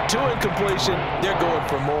 incompletion, 2 incompletion. They're going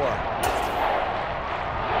for more.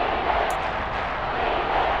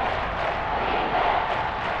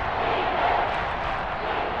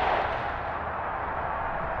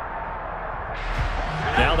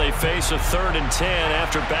 Now they face a 3rd and 10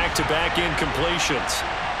 after back-to-back incompletions.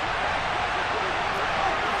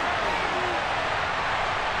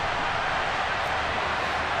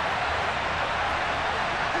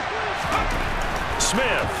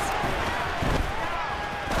 Smith.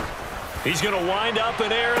 He's going to wind up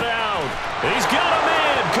and air it out. He's got a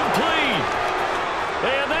man complete.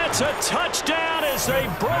 And that's a touchdown as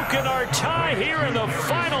they've broken our tie here in the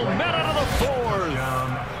final minute of the fourth.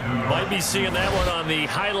 Might be seeing that one on the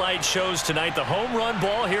highlight shows tonight. The home run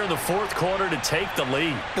ball here in the fourth quarter to take the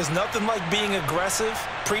lead. There's nothing like being aggressive,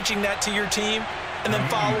 preaching that to your team, and then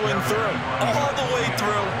following through. All the way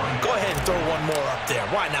through. Go ahead and throw one more up there.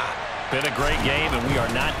 Why not? Been a great game, and we are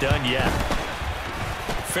not done yet.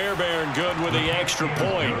 Fairbairn good with the extra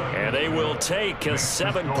point, and they will take a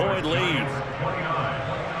 7-point lead.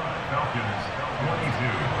 Falcons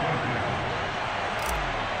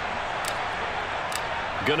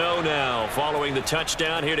 22. Gano now following the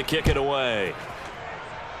touchdown here to kick it away.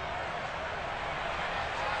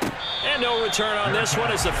 And no return on this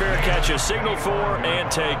one as the fair catch is signaled for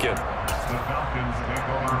and taken. The Falcons take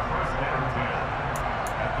over first down 10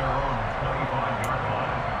 at their own 25-yard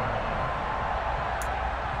line.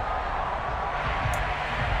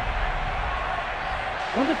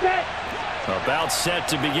 On the set. About set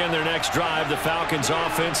to begin their next drive. The Falcons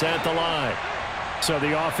offense at the line. So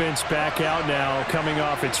the offense back out now, coming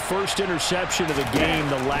off its first interception of the game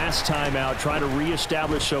the last time out, trying to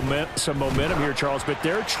reestablish some momentum here, Charles. But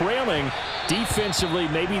they're trailing defensively.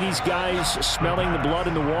 Maybe these guys smelling the blood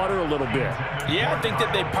in the water a little bit. Yeah, I think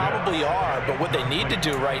that they probably are. But what they need to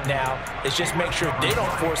do right now is just make sure they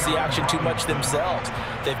don't force the action too much themselves.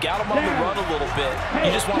 They've got them on the run a little bit.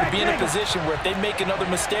 You just want to be in a position where if they make another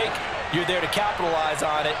mistake, you're there to capitalize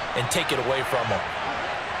on it and take it away from them.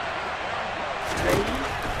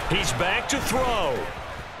 He's back to throw.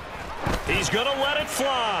 He's going to let it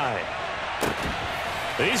fly.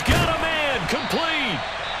 He's got a man complete.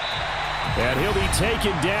 And he'll be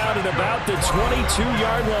taken down at about the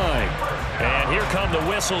 22-yard line. And here come the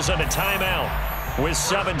whistles and a timeout with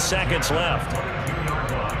 7 seconds left.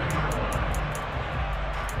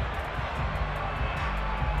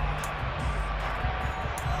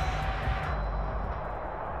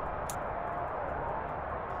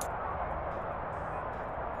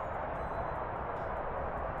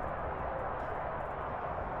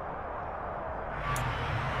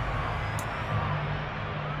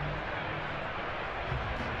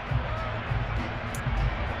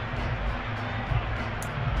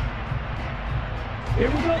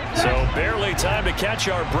 So barely time to catch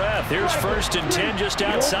our breath. Here's 1st and 10 just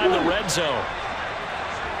outside the red zone.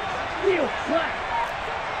 Heel flat.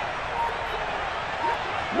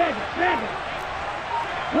 Mega.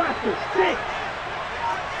 Cluster 6.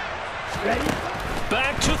 Ready?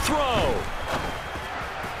 Back to throw.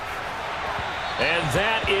 And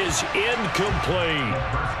that is incomplete.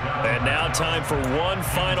 And now time for one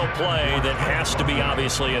final play that has to be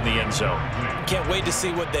obviously in the end zone. Can't wait to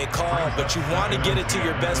see what they call, but you want to get it to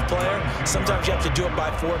your best player. Sometimes you have to do it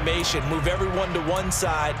by formation. Move everyone to one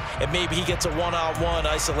side, and maybe he gets a one-on-one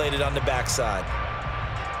isolated on the backside.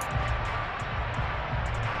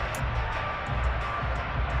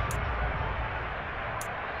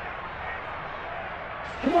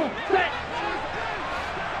 Come on, set.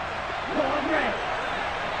 Come on, red.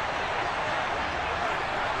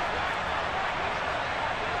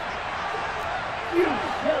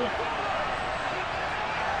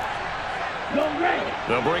 No red.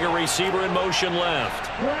 They'll bring a receiver in motion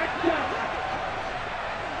left. Black out.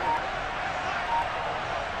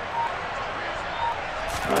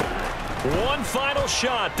 One final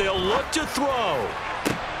shot. They'll look to throw.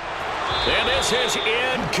 And this is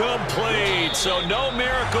incomplete. So no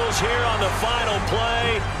miracles here on the final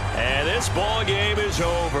play. And this ball game is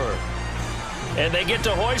over. And they get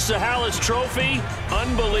to hoist the Hallis Trophy.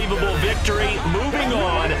 Unbelievable victory. Moving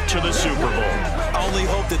on to the Super Bowl. I only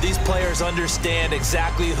hope that these players understand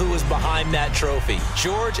exactly who is behind that trophy.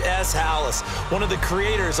 George S. Hallis, one of the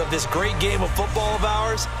creators of this great game of football of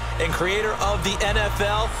ours and creator of the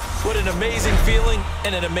NFL. What an amazing feeling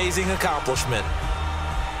and an amazing accomplishment.